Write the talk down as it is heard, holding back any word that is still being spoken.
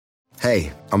Hey,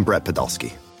 I'm Brett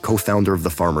Podolsky, co-founder of The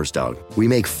Farmer's Dog. We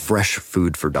make fresh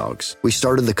food for dogs. We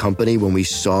started the company when we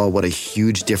saw what a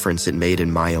huge difference it made in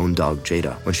my own dog,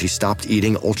 Jada, when she stopped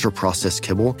eating ultra-processed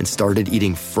kibble and started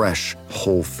eating fresh,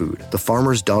 whole food. The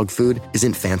Farmer's Dog food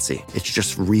isn't fancy. It's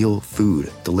just real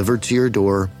food delivered to your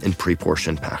door in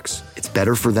pre-portioned packs. It's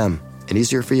better for them and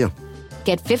easier for you.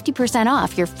 Get 50%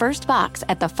 off your first box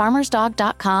at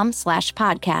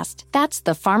thefarmersdog.com/podcast. That's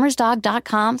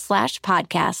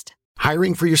thefarmersdog.com/podcast.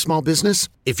 Hiring for your small business?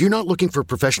 If you're not looking for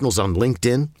professionals on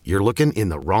LinkedIn, you're looking in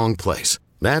the wrong place.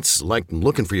 That's like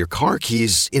looking for your car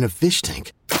keys in a fish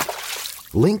tank.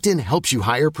 LinkedIn helps you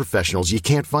hire professionals you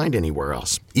can't find anywhere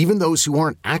else, even those who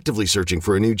aren't actively searching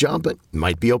for a new job but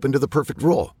might be open to the perfect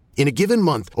role. In a given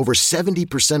month, over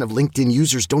 70% of LinkedIn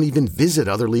users don't even visit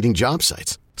other leading job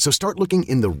sites. So start looking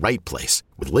in the right place.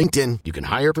 With LinkedIn, you can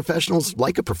hire professionals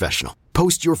like a professional.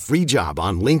 Post your free job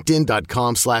on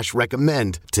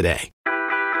linkedin.com/recommend today.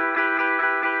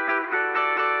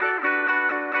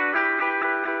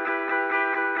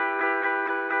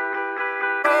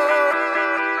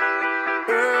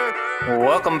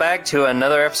 Welcome back to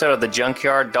another episode of the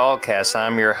Junkyard Dogcast.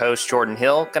 I'm your host, Jordan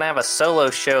Hill. Gonna have a solo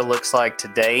show, looks like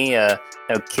today.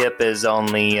 Kip is on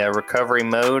the recovery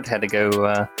mode. Had to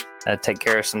go take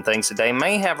care of some things today.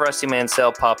 May have Rusty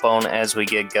Mansell pop on as we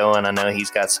get going. I know he's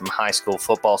got some high school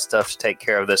football stuff to take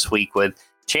care of this week with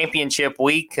championship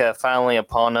week finally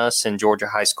upon us in Georgia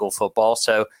high school football.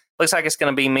 So looks like it's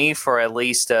going to be me for at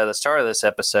least the start of this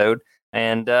episode.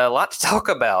 And a lot to talk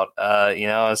about. I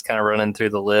was kind of running through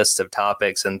the list of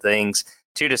topics and things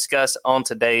to discuss on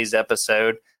today's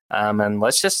episode. And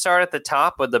let's just start at the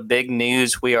top with the big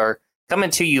news. We are coming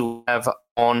to you live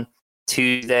on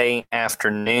Tuesday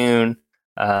afternoon.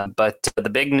 But the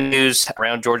big news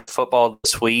around Georgia football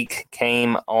this week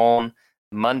came on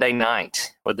Monday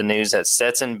night with the news that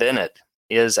Stetson Bennett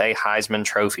is a Heisman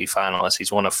Trophy finalist.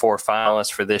 He's one of 4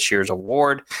 finalists for this year's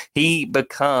award. He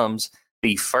becomes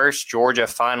the first Georgia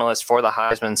finalist for the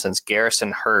Heisman since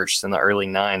Garrison Hearst in the early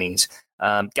 90s.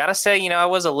 Gotta say, I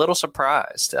was a little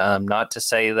surprised. Not to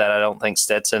say that I don't think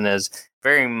Stetson is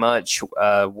very much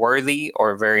worthy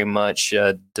or very much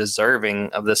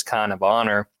deserving of this kind of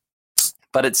honor.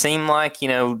 But it seemed like,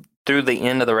 through the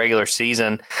end of the regular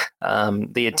season,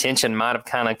 the attention might have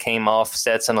kind of came off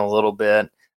Stetson a little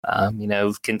bit.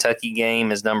 Kentucky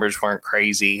game, his numbers weren't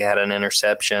crazy. He had an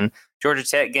interception. Georgia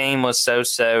Tech game was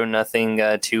so-so, nothing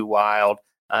too wild.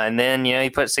 And then,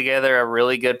 he puts together a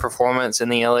really good performance in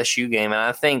the LSU game. And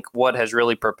I think what has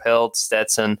really propelled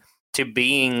Stetson to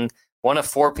being one of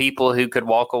 4 people who could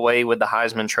walk away with the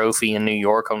Heisman Trophy in New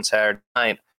York on Saturday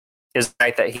night is the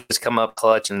fact that he has come up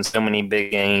clutch in so many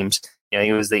big games.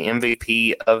 He was the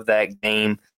MVP of that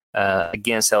game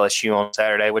against LSU on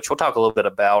Saturday, which we'll talk a little bit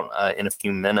about in a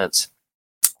few minutes.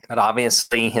 But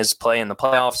obviously his play in the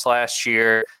playoffs last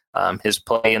year, his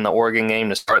play in the Oregon game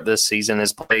to start this season,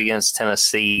 his play against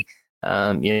Tennessee.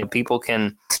 People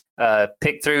can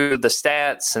pick through the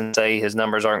stats and say his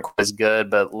numbers aren't quite as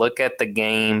good, but look at the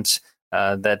games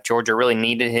that Georgia really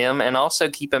needed him. And also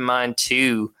keep in mind,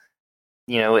 too,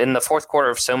 in the fourth quarter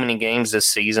of so many games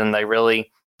this season, they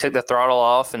really took the throttle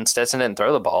off and Stetson didn't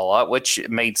throw the ball a lot, which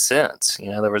made sense.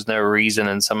 There was no reason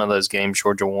in some of those games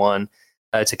Georgia won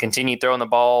to continue throwing the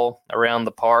ball around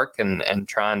the park and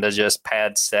trying to just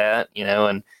pad stat,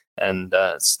 and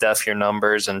stuff your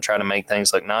numbers and try to make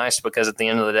things look nice. Because at the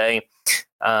end of the day,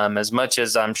 as much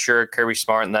as I'm sure Kirby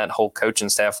Smart and that whole coaching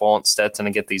staff want Stetson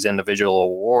to get these individual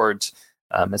awards,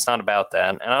 it's not about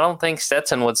that. And I don't think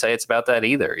Stetson would say it's about that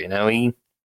either.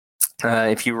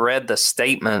 If you read the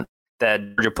statement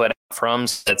that Georgia put out from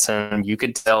Stetson, you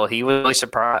could tell he was really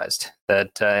surprised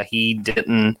that he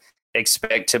didn't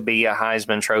expect to be a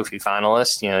Heisman Trophy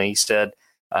finalist. He said,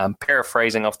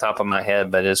 paraphrasing off the top of my head,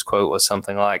 but his quote was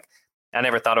something like, "I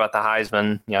never thought about the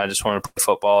Heisman. I just wanted to play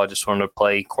football. I just wanted to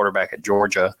play quarterback at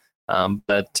Georgia."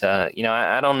 But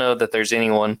I don't know that there's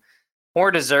anyone more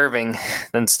deserving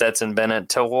than Stetson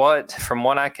Bennett. From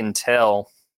what I can tell,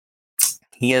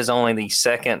 he is only the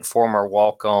second former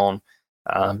walk-on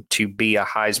to be a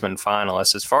Heisman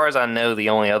finalist. As far as I know, the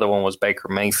only other one was Baker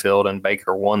Mayfield, and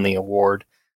Baker won the award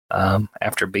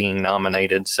after being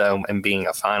nominated and being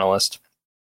a finalist.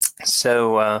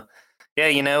 So,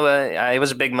 it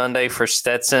was a big Monday for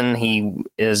Stetson. He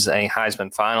is a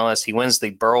Heisman finalist. He wins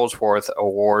the Burlsworth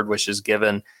Award, which is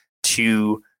given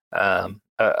to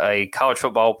a college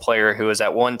football player who was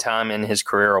at one time in his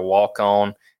career a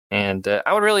walk-on. And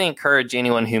I would really encourage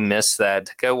anyone who missed that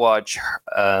to go watch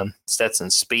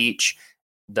Stetson's speech.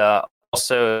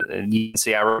 Also, you can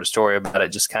see I wrote a story about it,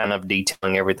 just kind of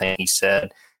detailing everything he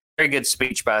said. Very good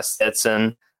speech by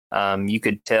Stetson. You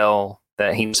could tell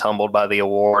that he was humbled by the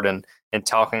award and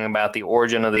talking about the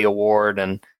origin of the award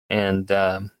and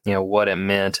what it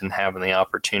meant and having the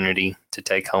opportunity to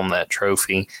take home that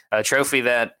trophy, a trophy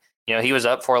that he was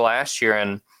up for last year,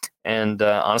 and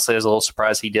honestly, I was a little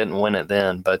surprised he didn't win it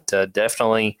then. But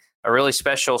definitely a really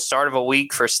special start of a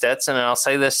week for Stetson. And I'll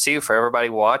say this too for everybody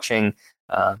watching.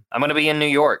 I'm going to be in New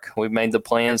York. We've made the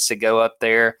plans to go up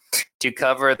there to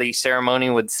cover the ceremony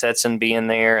with Stetson being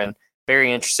there, and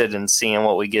very interested in seeing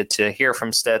what we get to hear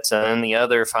from Stetson and the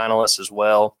other finalists as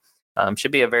well.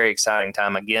 Should be a very exciting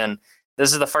time. Again,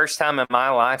 this is the first time in my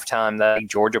lifetime that a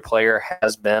Georgia player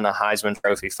has been a Heisman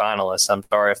Trophy finalist. I'm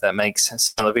sorry if that makes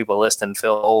some of the people listening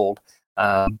feel old,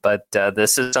 but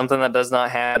this is something that does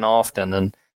not happen often,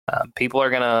 and people are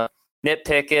going to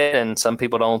nitpick it, and some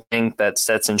people don't think that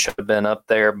Stetson should have been up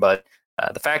there, but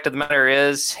the fact of the matter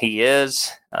is he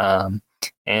is,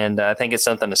 and I think it's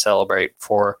something to celebrate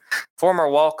for former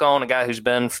walk-on, a guy who's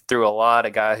been through a lot,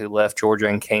 a guy who left Georgia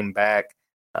and came back.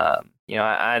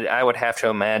 I would have to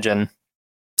imagine,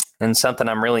 and something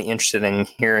I'm really interested in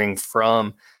hearing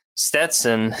from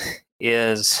Stetson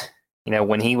is,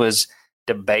 when he was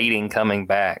debating coming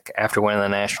back after winning the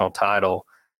national title,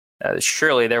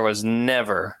 surely there was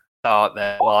never thought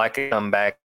that, well, I could come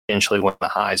back and eventually win the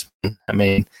Heisman. I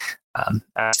mean,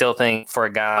 I still think for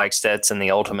a guy like Stetson, the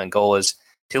ultimate goal is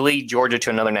to lead Georgia to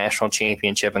another national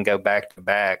championship and go back to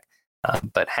back.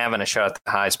 But having a shot at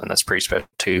the Heisman, that's pretty special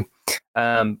too.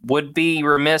 Would be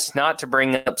remiss not to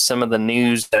bring up some of the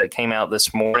news that came out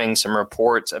this morning, some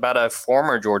reports about a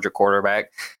former Georgia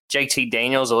quarterback, JT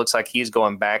Daniels. It looks like he's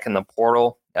going back in the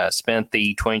portal, spent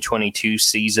the 2022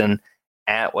 season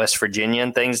at West Virginia,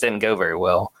 and things didn't go very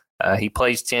well. He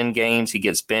plays 10 games. He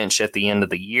gets benched at the end of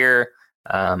the year.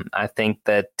 I think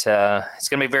that it's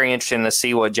going to be very interesting to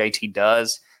see what JT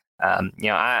does.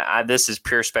 This is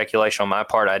pure speculation on my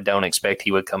part. I don't expect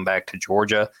he would come back to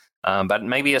Georgia, but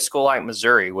maybe a school like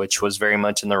Missouri, which was very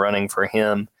much in the running for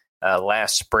him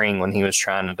last spring when he was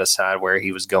trying to decide where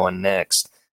he was going next.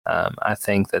 I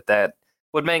think that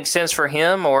would make sense for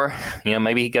him, or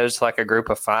maybe he goes to like a group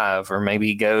of 5, or maybe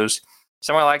he goes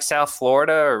somewhere like South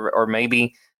Florida, or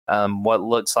maybe what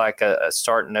looks like a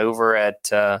starting over at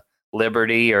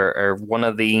Liberty or one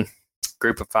of the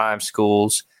group of 5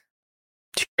 schools.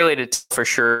 Too early to tell for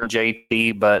sure,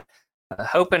 JT, but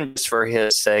hoping just for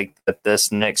his sake that this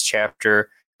next chapter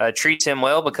treats him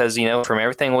well, because, from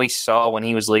everything we saw when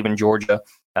he was leaving Georgia,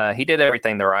 he did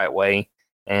everything the right way.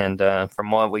 And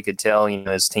from what we could tell,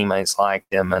 his teammates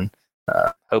liked him, and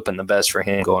hoping the best for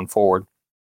him going forward.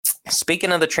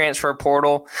 Speaking of the transfer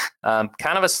portal,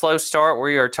 kind of a slow start.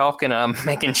 We are talking,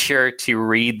 making sure to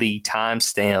read the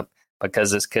timestamp,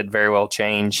 because this could very well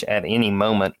change at any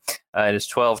moment. It is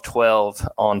 12:12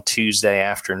 on Tuesday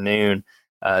afternoon.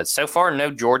 So far, no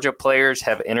Georgia players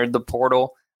have entered the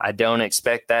portal. I don't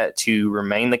expect that to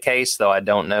remain the case, though I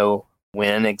don't know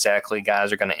when exactly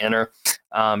guys are going to enter.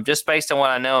 Just based on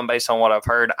what I know and based on what I've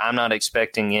heard, I'm not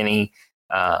expecting any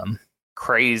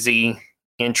crazy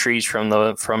entries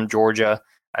from Georgia.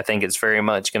 I think it's very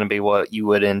much going to be what you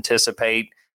would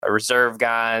anticipate. Reserve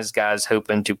guys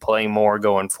hoping to play more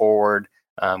going forward,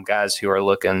 guys who are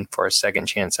looking for a second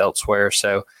chance elsewhere.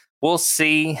 So we'll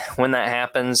see when that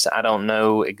happens. I don't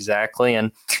know exactly.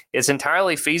 And it's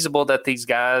entirely feasible that these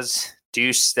guys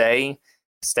do stay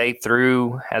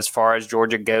through as far as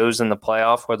Georgia goes in the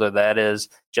playoff, whether that is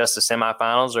just the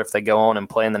semifinals or if they go on and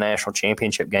play in the national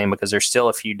championship game, because there's still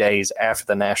a few days after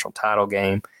the national title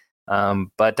game.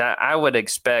 But I would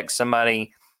expect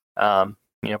somebody,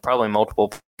 probably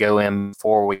multiple go in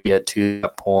before we get to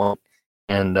that point,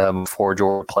 and before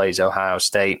Georgia plays Ohio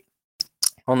State.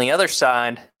 On the other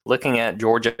side, looking at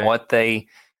Georgia, what they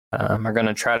are going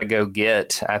to try to go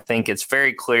get, I think it's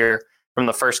very clear from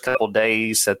the first couple of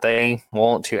days that they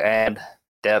want to add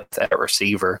depth at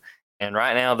receiver. And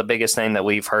right now, the biggest name that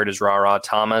we've heard is Ra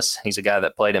Thomas. He's a guy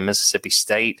that played in Mississippi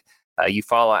State. You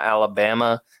follow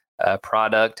Alabama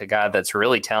product, a guy that's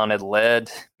really talented,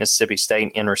 led Mississippi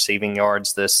State in receiving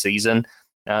yards this season.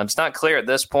 It's not clear at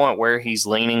this point where he's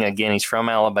leaning. Again, he's from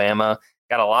Alabama.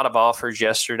 Got a lot of offers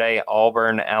yesterday: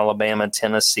 Auburn, Alabama,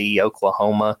 Tennessee,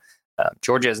 Oklahoma.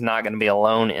 Georgia is not going to be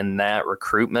alone in that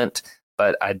recruitment,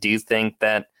 but I do think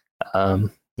that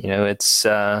it's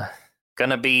going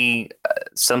to be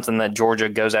something that Georgia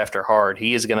goes after hard.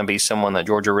 He is going to be someone that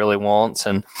Georgia really wants,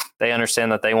 and they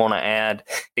understand that they want to add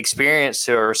experience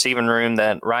to a receiving room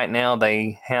that right now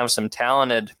they have some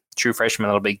talented true freshmen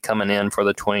that will be coming in for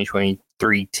the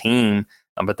 2023 team,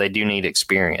 but they do need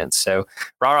experience. So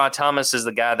Ra Thomas is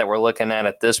the guy that we're looking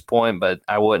at this point, but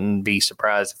I wouldn't be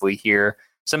surprised if we hear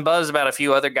some buzz about a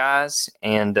few other guys,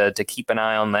 and to keep an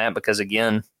eye on that, because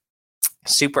again,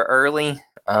 super early.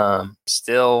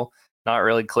 Still not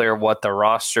really clear what the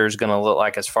roster is going to look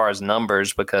like as far as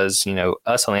numbers, because,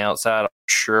 us on the outside are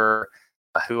sure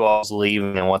who all's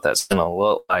leaving and what that's going to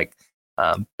look like.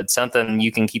 It's something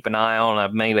you can keep an eye on.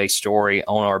 I've made a story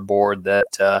on our board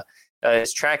that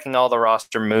is tracking all the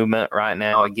roster movement right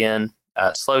now. Again,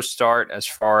 slow start as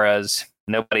far as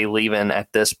nobody leaving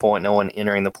at this point, no one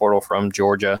entering the portal from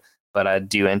Georgia, but I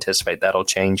do anticipate that'll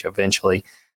change eventually.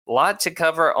 A lot to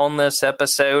cover on this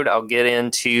episode. I'll get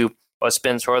into what's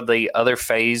been sort of the other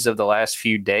phase of the last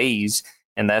few days,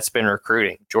 and that's been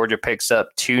recruiting. Georgia picks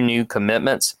up 2 new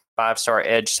commitments, 5-star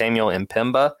edge Samuel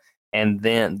Mpemba, and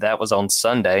then that was on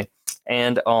Sunday.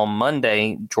 And on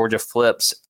Monday, Georgia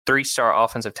flips 3-star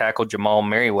offensive tackle Jamal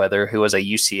Merriweather, who was a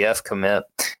UCF commit.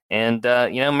 And,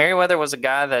 Merriweather was a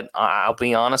guy that I'll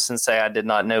be honest and say I did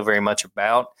not know very much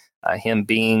about. Him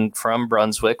being from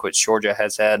Brunswick, which Georgia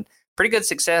has had pretty good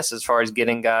success as far as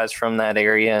getting guys from that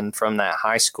area and from that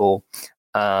high school.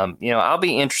 I'll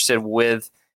be interested with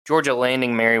Georgia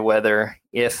landing Merriweather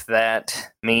if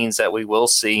that means that we will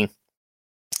see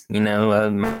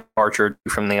Archer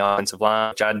from the offensive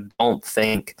line, which I don't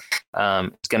think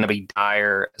is going to be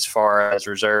dire as far as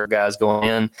reserve guys going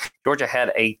in. Georgia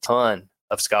had a ton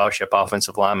of scholarship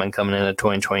offensive linemen coming into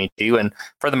 2022, and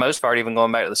for the most part, even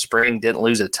going back to the spring, didn't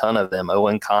lose a ton of them.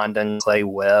 Owen Condon, Clay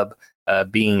Webb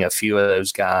being a few of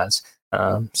those guys.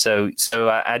 So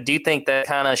I do think that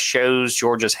kind of shows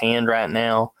Georgia's hand right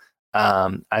now.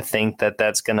 I think that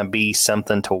that's going to be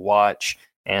something to watch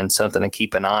and something to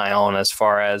keep an eye on as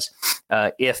far as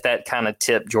if that kind of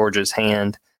tipped Georgia's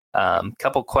hand.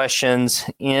 Couple questions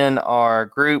in our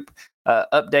group.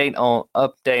 Update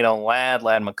on Ladd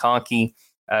McConkey.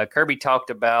 Kirby talked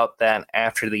about that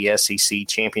after the SEC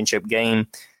championship game.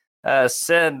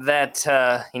 Said that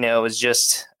it was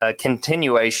just a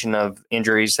continuation of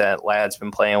injuries that Ladd's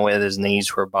been playing with. His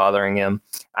knees were bothering him.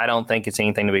 I don't think it's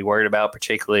anything to be worried about,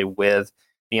 particularly with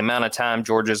the amount of time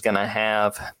Georgia's going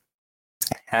to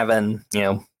having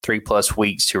 3+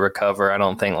 weeks to recover. I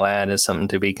don't think Ladd is something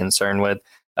to be concerned with.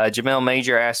 Jamel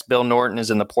Major asked Bill Norton is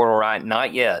in the portal, right?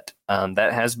 Not yet.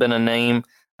 That has been a name.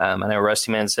 I know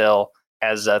Rusty Mansell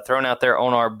has thrown out there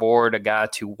on our board a guy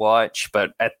to watch,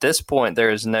 but at this point, there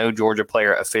is no Georgia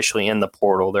player officially in the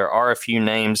portal. There are a few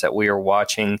names that we are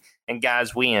watching and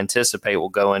guys we anticipate will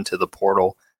go into the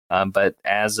portal. But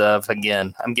as of,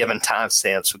 again, I'm giving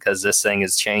timestamps because this thing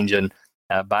is changing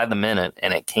by the minute,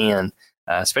 and it can,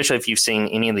 especially if you've seen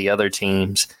any of the other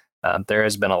teams. There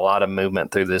has been a lot of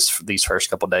movement through these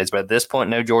first couple of days, but at this point,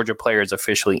 no Georgia player is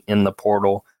officially in the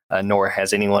portal, nor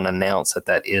has anyone announced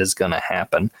that is going to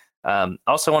happen.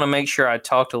 Also want to make sure I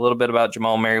talked a little bit about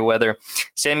Jamal Merriweather.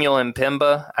 Samuel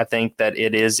Mpemba, I think that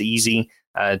it is easy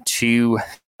to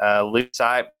lose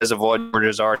sight because of what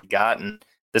Georgia's already gotten.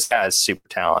 This guy is super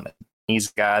talented. He's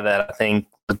a guy that I think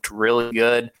looked really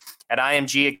good at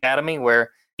IMG Academy,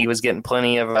 where he was getting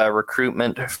plenty of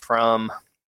recruitment from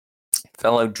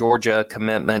fellow Georgia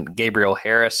commitment Gabriel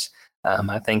Harris.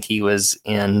 I think he was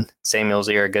in Samuel's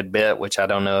ear a good bit, which I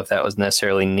don't know if that was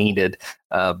necessarily needed,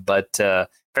 but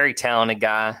very talented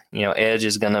guy. Edge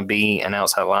is going to be an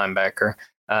outside linebacker,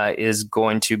 is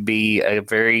going to be a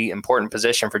very important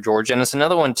position for Georgia. And it's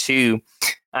another one, too.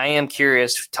 I am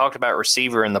curious, talked about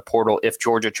receiver in the portal, if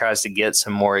Georgia tries to get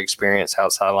some more experienced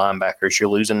outside linebackers. You're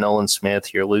losing Nolan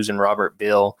Smith. You're losing Robert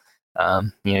Bill.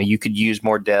 You could use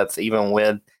more depth even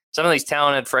with some of these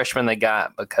talented freshmen they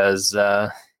got, because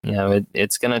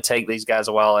it's going to take these guys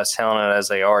a while, as talented as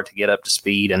they are, to get up to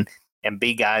speed and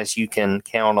be guys you can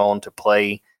count on to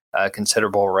play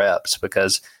considerable reps.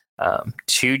 Because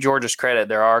to Georgia's credit,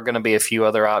 there are going to be a few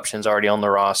other options already on the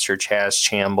roster. Chaz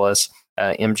Chambliss,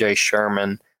 MJ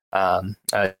Sherman,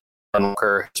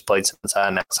 Walker has played some inside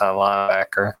and outside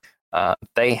linebacker.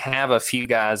 They have a few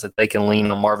guys that they can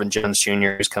lean on. Marvin Jones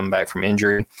Jr. who's come back from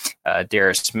injury.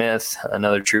 Darius Smith,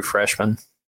 another true freshman.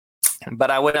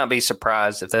 But I would not be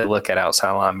surprised if they look at outside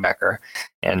linebacker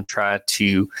and try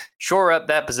to shore up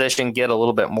that position, get a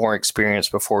little bit more experience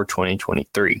before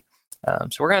 2023. So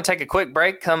we're going to take a quick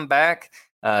break, come back,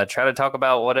 try to talk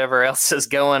about whatever else is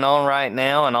going on right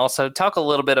now, and also talk a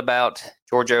little bit about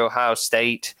Georgia-Ohio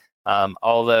State,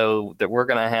 although that we're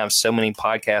going to have so many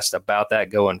podcasts about that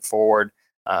going forward.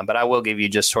 But I will give you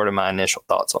just sort of my initial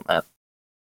thoughts on that.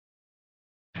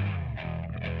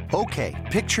 Okay,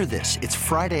 picture this. It's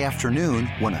Friday afternoon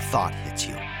when a thought hits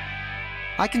you.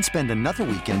 I can spend another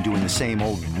weekend doing the same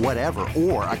old whatever,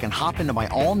 or I can hop into my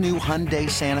all-new Hyundai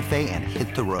Santa Fe and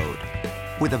hit the road.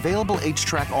 With available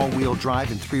H-Track all-wheel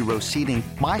drive and 3-row seating,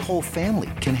 my whole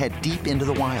family can head deep into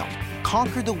the wild.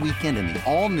 Conquer the weekend in the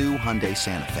all-new Hyundai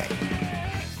Santa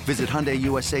Fe. Visit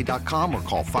HyundaiUSA.com or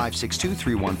call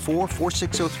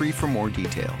 562-314-4603 for more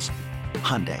details.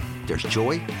 Hyundai, there's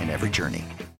joy in every journey.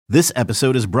 This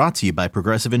episode is brought to you by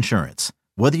Progressive Insurance.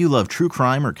 Whether you love true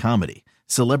crime or comedy,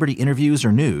 celebrity interviews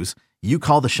or news, you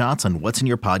call the shots on what's in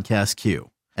your podcast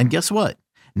queue. And guess what?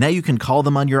 Now you can call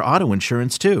them on your auto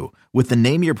insurance too with the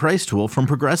Name Your Price tool from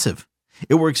Progressive.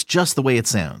 It works just the way it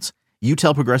sounds. You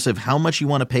tell Progressive how much you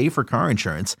want to pay for car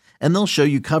insurance, and they'll show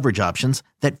you coverage options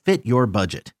that fit your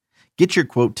budget. Get your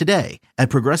quote today at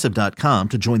Progressive.com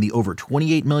to join the over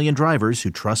 28 million drivers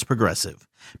who trust Progressive.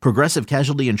 Progressive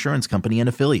Casualty Insurance Company and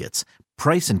Affiliates.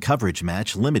 Price and coverage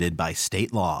match limited by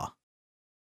state law.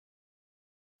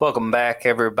 Welcome back,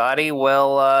 everybody.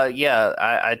 Well,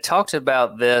 I talked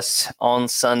about this on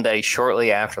Sunday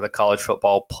shortly after the college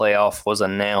football playoff was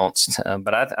announced,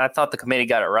 but I thought the committee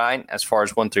got it right as far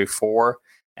as 1 through 4,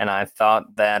 and I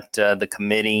thought that the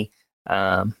committee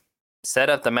set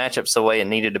up the matchups the way it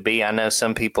needed to be. I know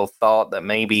some people thought that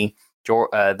maybe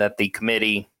that the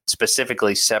committee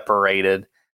specifically separated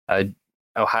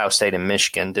Ohio State and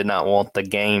Michigan, did not want the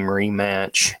game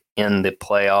rematch in the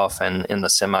playoff and in the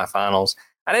semifinals.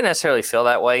 I didn't necessarily feel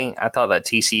that way. I thought that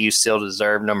TCU still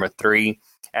deserved number 3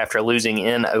 after losing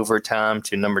in overtime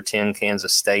to number 10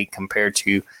 Kansas State, compared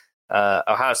to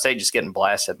Ohio State just getting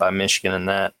blasted by Michigan in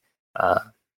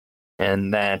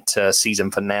that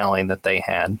season finale that they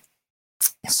had.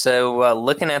 So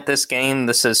looking at this game,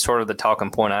 this is sort of the talking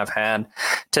point I've had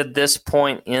to this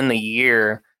point in the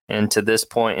year and to this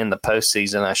point in the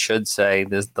postseason, I should say,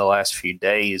 the last few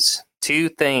days. 2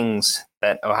 things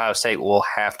that Ohio State will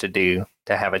have to do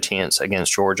to have a chance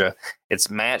against Georgia. It's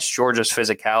match Georgia's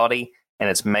physicality, and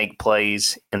it's make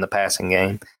plays in the passing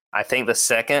game. I think the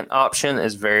second option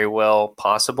is very well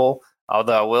possible,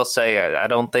 although I will say I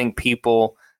don't think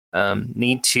people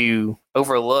need to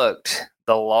overlook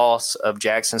the loss of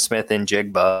Jackson Smith and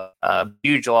Jigba.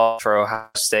 Huge loss for Ohio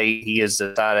State. He has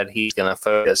decided he's going to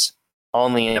focus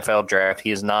on the NFL draft.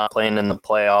 He is not playing in the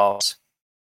playoffs.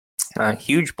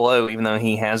 Huge blow, even though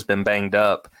he has been banged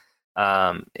up.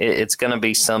 It's going to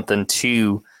be something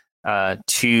to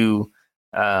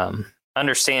understand.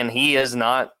 He is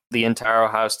not the entire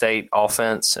Ohio State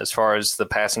offense as far as the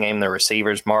passing game, the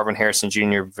receivers. Marvin Harrison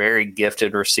Jr., very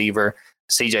gifted receiver.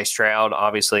 CJ Stroud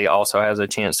obviously also has a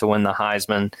chance to win the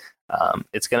Heisman.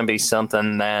 It's going to be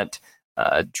something that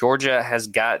Georgia has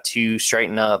got to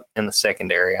straighten up in the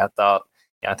secondary. I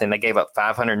think they gave up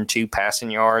 502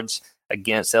 passing yards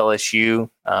against LSU.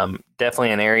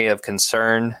 Definitely an area of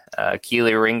concern.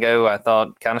 Keely Ringo, I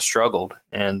thought, kind of struggled,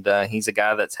 and he's a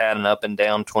guy that's had an up and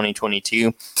down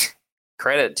 2022.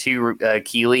 Credit to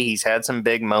Keely. He's had some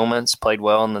big moments, played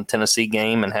well in the Tennessee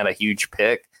game, and had a huge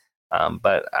pick.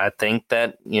 But I think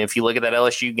that if you look at that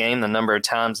LSU game, the number of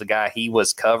times the guy he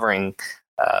was covering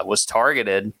was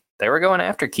targeted, they were going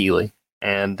after Keely,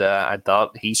 and I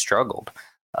thought he struggled.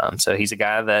 So he's a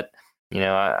guy that,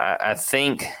 I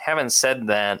think, having said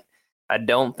that, I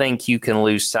don't think you can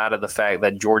lose sight of the fact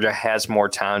that Georgia has more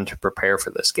time to prepare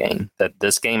for this game, that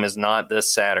this game is not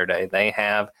this Saturday. They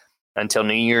have until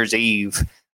New Year's Eve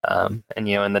and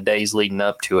in the days leading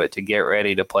up to it to get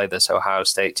ready to play this Ohio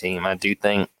State team. I do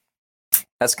think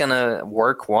that's going to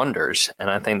work wonders, and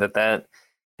I think that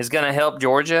is going to help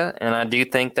Georgia, and I do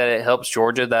think that it helps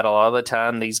Georgia that a lot of the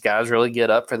time these guys really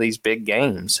get up for these big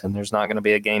games, and there's not going to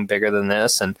be a game bigger than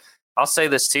this. And I'll say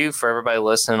this too for everybody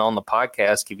listening on the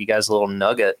podcast, give you guys a little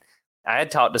nugget. I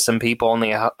had talked to some people on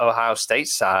the Ohio State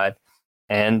side,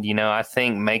 and, I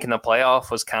think making the playoff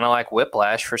was kind of like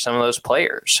whiplash for some of those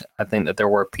players. I think that there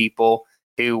were people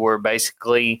who were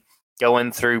basically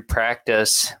going through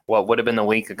practice, what would have been the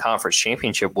week of conference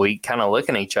championship week, kind of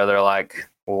looking at each other like,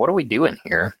 well, what are we doing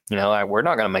here? We're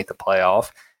not going to make the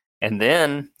playoff. And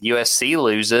then USC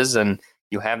loses, and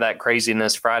you have that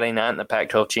craziness Friday night in the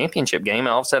Pac-12 championship game, and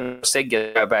all of a sudden State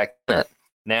gets right back in it.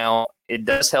 Now, it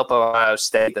does help Ohio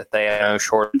State that they have no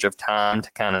shortage of time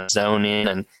to kind of zone in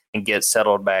and get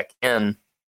settled back in.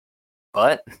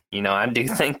 But, I do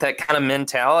think that kind of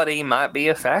mentality might be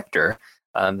a factor,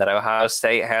 that Ohio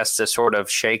State has to sort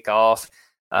of shake off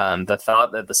the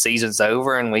thought that the season's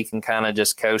over and we can kind of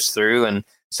just coast through, and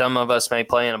some of us may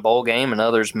play in a bowl game and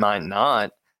others might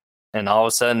not. And all of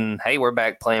a sudden, hey, we're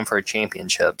back playing for a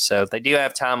championship. So they do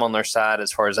have time on their side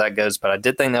as far as that goes. But I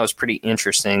did think that was pretty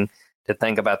interesting to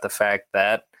think about the fact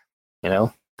that,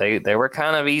 they were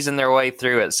kind of easing their way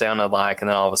through, it sounded like. And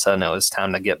then all of a sudden it was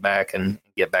time to get back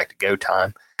to go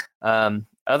time.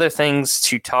 Other things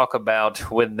to talk about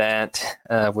with that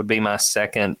would be my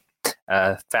second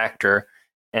factor,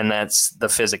 and that's the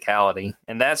physicality.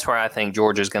 And that's where I think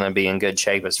Georgia's going to be in good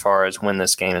shape as far as when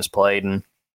this game is played. And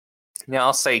Yeah,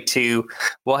 I'll say too,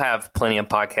 we'll have plenty of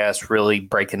podcasts really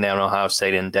breaking down Ohio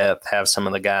State in depth, have some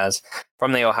of the guys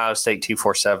from the Ohio State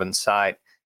 247 site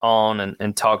on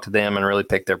and talk to them and really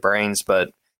pick their brains.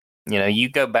 But, you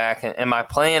go back, and my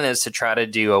plan is to try to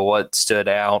do a what stood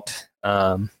out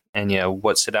and,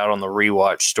 what stood out on the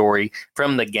rewatch story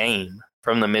from the game,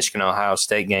 from the Michigan-Ohio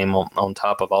State game on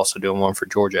top of also doing one for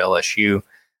Georgia-LSU.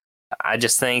 I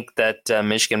just think that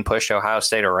Michigan pushed Ohio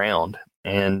State around.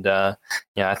 And,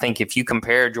 I think if you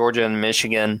compare Georgia and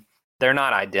Michigan, they're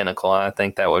not identical. I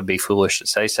think that would be foolish to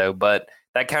say so. But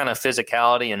that kind of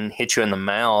physicality and hit you in the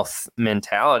mouth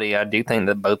mentality, I do think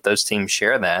that both those teams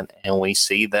share that. And we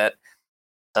see that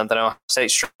something Ohio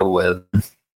State struggled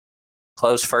with.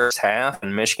 Close first half,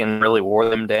 and Michigan really wore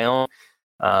them down.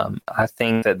 I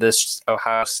think that this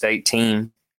Ohio State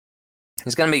team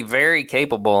is going to be very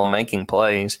capable of making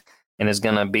plays and is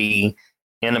going to be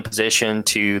in a position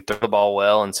to throw the ball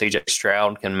well, and C.J.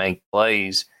 Stroud can make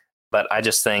plays. But I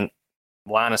just think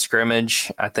line of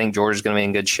scrimmage, I think Georgia's going to be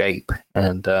in good shape.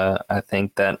 And I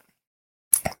think that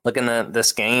looking at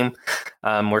this game,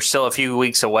 we're still a few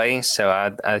weeks away, so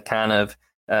I kind of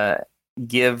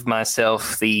give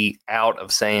myself the out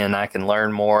of saying I can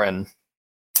learn more and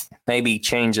maybe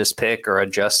change this pick or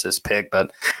adjust this pick.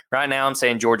 But right now I'm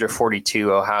saying Georgia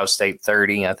 42, Ohio State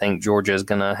 30. I think Georgia is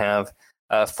going to have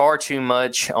far too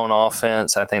much on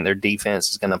offense. I think their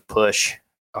defense is going to push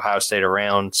Ohio State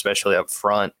around, especially up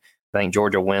front. I think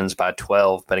Georgia wins by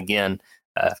 12. But again,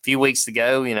 a few weeks to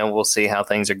go, we'll see how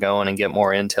things are going and get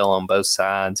more intel on both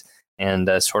sides and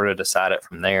sort of decide it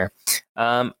from there.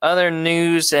 Other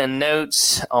news and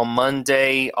notes: on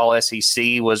Monday, All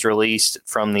SEC was released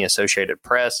from the Associated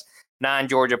Press. 9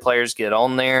 Georgia players get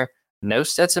on there. No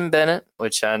Stetson Bennett,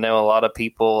 which I know a lot of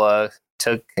people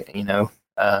took,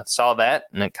 saw that,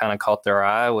 and it kind of caught their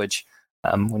eye, which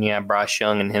when you have Bryce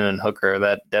Young and Hendon Hooker,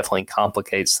 that definitely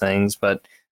complicates things. But,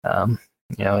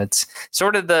 it's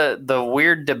sort of the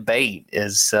weird debate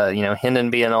is, Hendon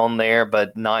being on there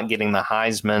but not getting the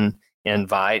Heisman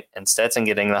invite, and Stetson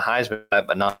getting the Heisman invite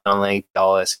but not only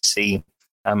All SEC.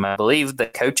 I believe the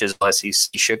coaches of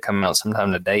SEC should come out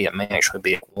sometime today. It may actually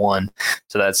be at 1,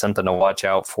 so that's something to watch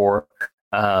out for.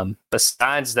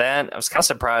 Besides that, I was kind of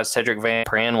surprised Tedrick Van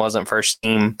Pran wasn't first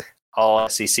team All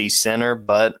SEC center,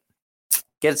 but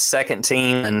gets second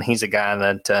team, and he's a guy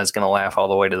that is going to laugh all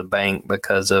the way to the bank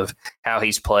because of how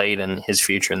he's played and his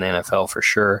future in the NFL for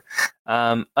sure.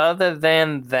 Other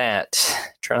than that,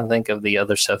 trying to think of the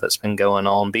other stuff that's been going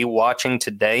on. Be watching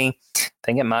today. I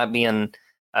think it might be in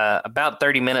about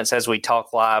 30 minutes as we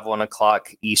talk live, 1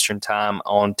 o'clock Eastern time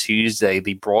on Tuesday.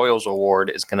 The Broyles Award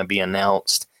is going to be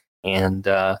announced, and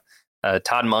Todd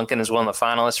Monken is one of the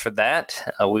finalists for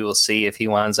that. We will see if he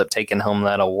winds up taking home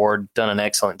that award. Done an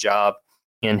excellent job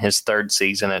in his 3rd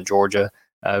season at Georgia.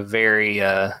 Very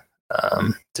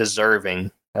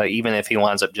deserving. Even if he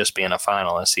winds up just being a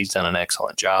finalist, he's done an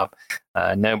excellent job.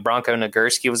 No, Bronco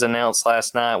Nagurski was announced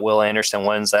last night. Will Anderson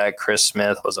wins that. Chris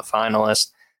Smith was a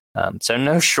finalist. So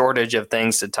no shortage of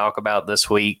things to talk about this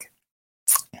week.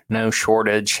 No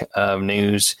shortage of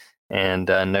news, and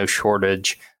no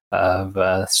shortage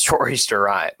of stories to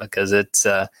write, because it's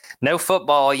no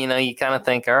football. You kind of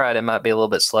think, all right, it might be a little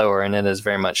bit slower, and it has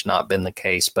very much not been the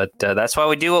case. But that's why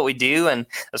we do what we do, and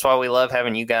that's why we love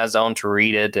having you guys on to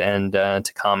read it and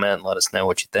to comment and let us know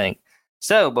what you think.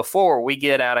 So before we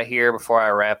get out of here, before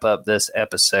I wrap up this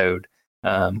episode,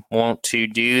 want to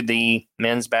do the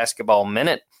men's basketball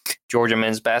minute. Georgia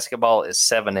men's basketball is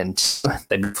 7-2.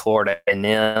 They beat Florida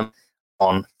A&M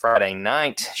on Friday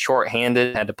night.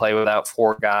 Shorthanded, had to play without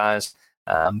 4 guys,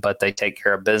 but they take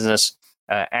care of business.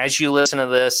 As you listen to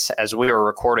this, as we are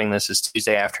recording this, is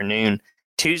Tuesday afternoon.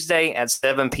 Tuesday at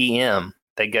 7 p.m.,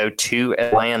 they go to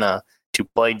Atlanta to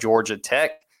play Georgia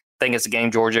Tech. I think it's a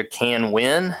game Georgia can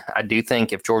win. I do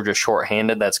think if Georgia's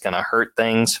shorthanded, that's going to hurt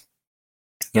things.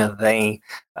 They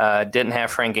didn't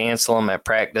have Frank Anselm at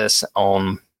practice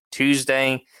on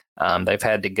Tuesday. They've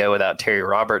had to go without Terry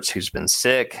Roberts, who's been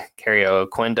sick. Cario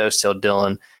Oquendo still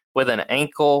dealing with an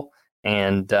ankle,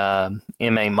 and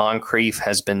M.A. Moncrief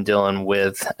has been dealing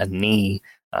with a knee.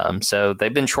 So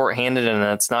they've been shorthanded, and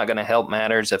that's not going to help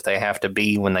matters if they have to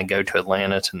be when they go to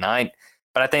Atlanta tonight.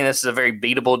 But I think this is a very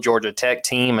beatable Georgia Tech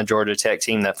team, a Georgia Tech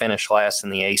team that finished last in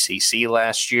the ACC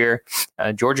last year.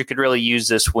 Georgia could really use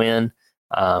this win.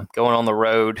 Going on the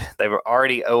road, they were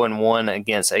already 0-1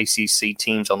 against ACC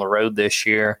teams on the road this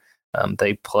year.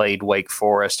 They played Wake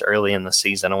Forest early in the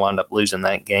season and wound up losing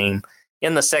that game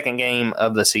in the second game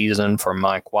of the season for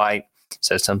Mike White.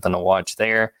 So something to watch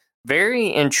there.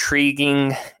 Very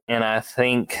intriguing, and I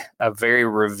think a very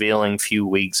revealing few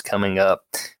weeks coming up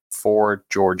for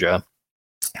Georgia.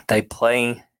 They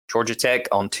play Georgia Tech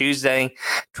on Tuesday.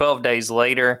 12 days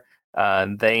later,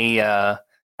 I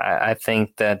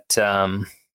think that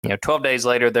 12 days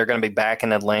later they're going to be back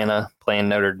in Atlanta playing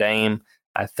Notre Dame.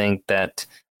 I think that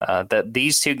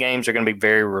these two games are going to be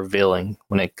very revealing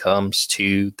when it comes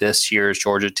to this year's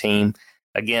Georgia team.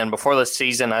 Again, before the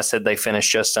season, I said they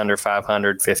finished just under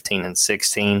 500,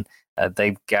 15-16.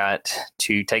 They've got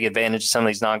to take advantage of some of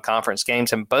these non-conference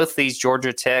games, and both these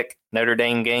Georgia Tech Notre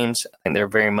Dame games, I think they're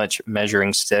very much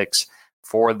measuring sticks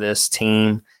for this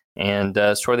team and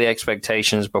sort of the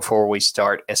expectations before we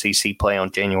start SEC play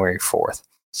on January 4th.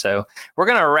 So we're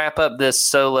going to wrap up this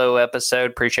solo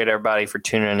episode. Appreciate everybody for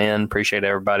tuning in. Appreciate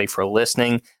everybody for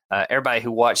listening. Everybody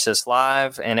who watched this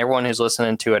live and everyone who's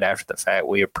listening to it after the fact,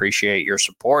 we appreciate your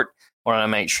support. Want to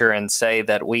make sure and say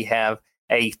that we have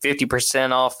a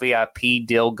 50% off VIP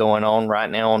deal going on right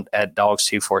now at Dogs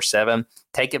 247.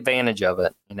 Take advantage of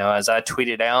it. As I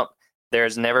tweeted out,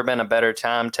 there's never been a better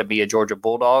time to be a Georgia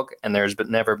Bulldog, and there's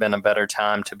never been a better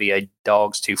time to be a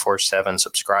Dogs 247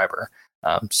 subscriber.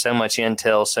 So much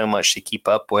intel, so much to keep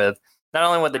up with, not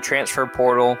only with the transfer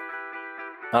portal,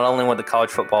 not only with the college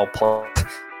football play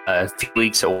a few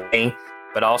weeks away,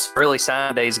 but also early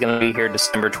sign day is going to be here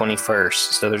December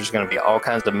 21st. So there's going to be all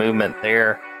kinds of movement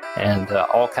there and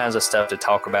all kinds of stuff to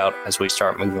talk about as we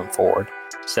start moving forward.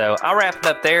 So I'll wrap it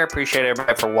up there. Appreciate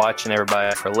everybody for watching,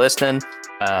 everybody for listening.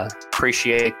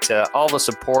 Appreciate all the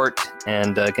support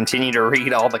and continue to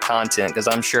read all the content, because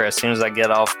I'm sure as soon as I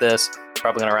get off this, I'm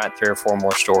probably going to write 3 or 4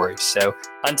 more stories. So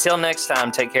until next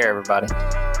time, take care, everybody.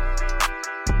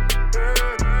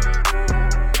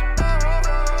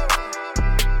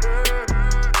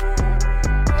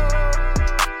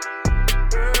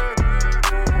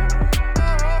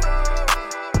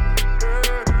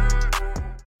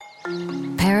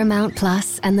 Paramount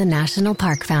Plus and the National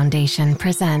Park Foundation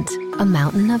present A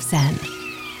Mountain of Zen.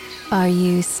 Are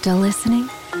you still listening?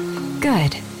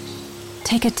 Good.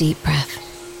 Take a deep breath.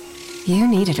 You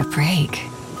needed a break.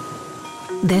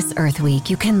 This Earth Week,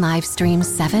 you can live stream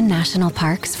 7 national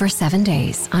parks for 7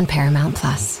 days on Paramount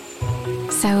Plus.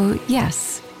 So,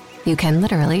 yes, you can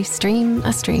literally stream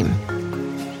a stream.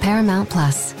 Paramount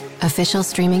Plus, official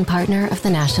streaming partner of the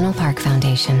National Park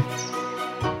Foundation.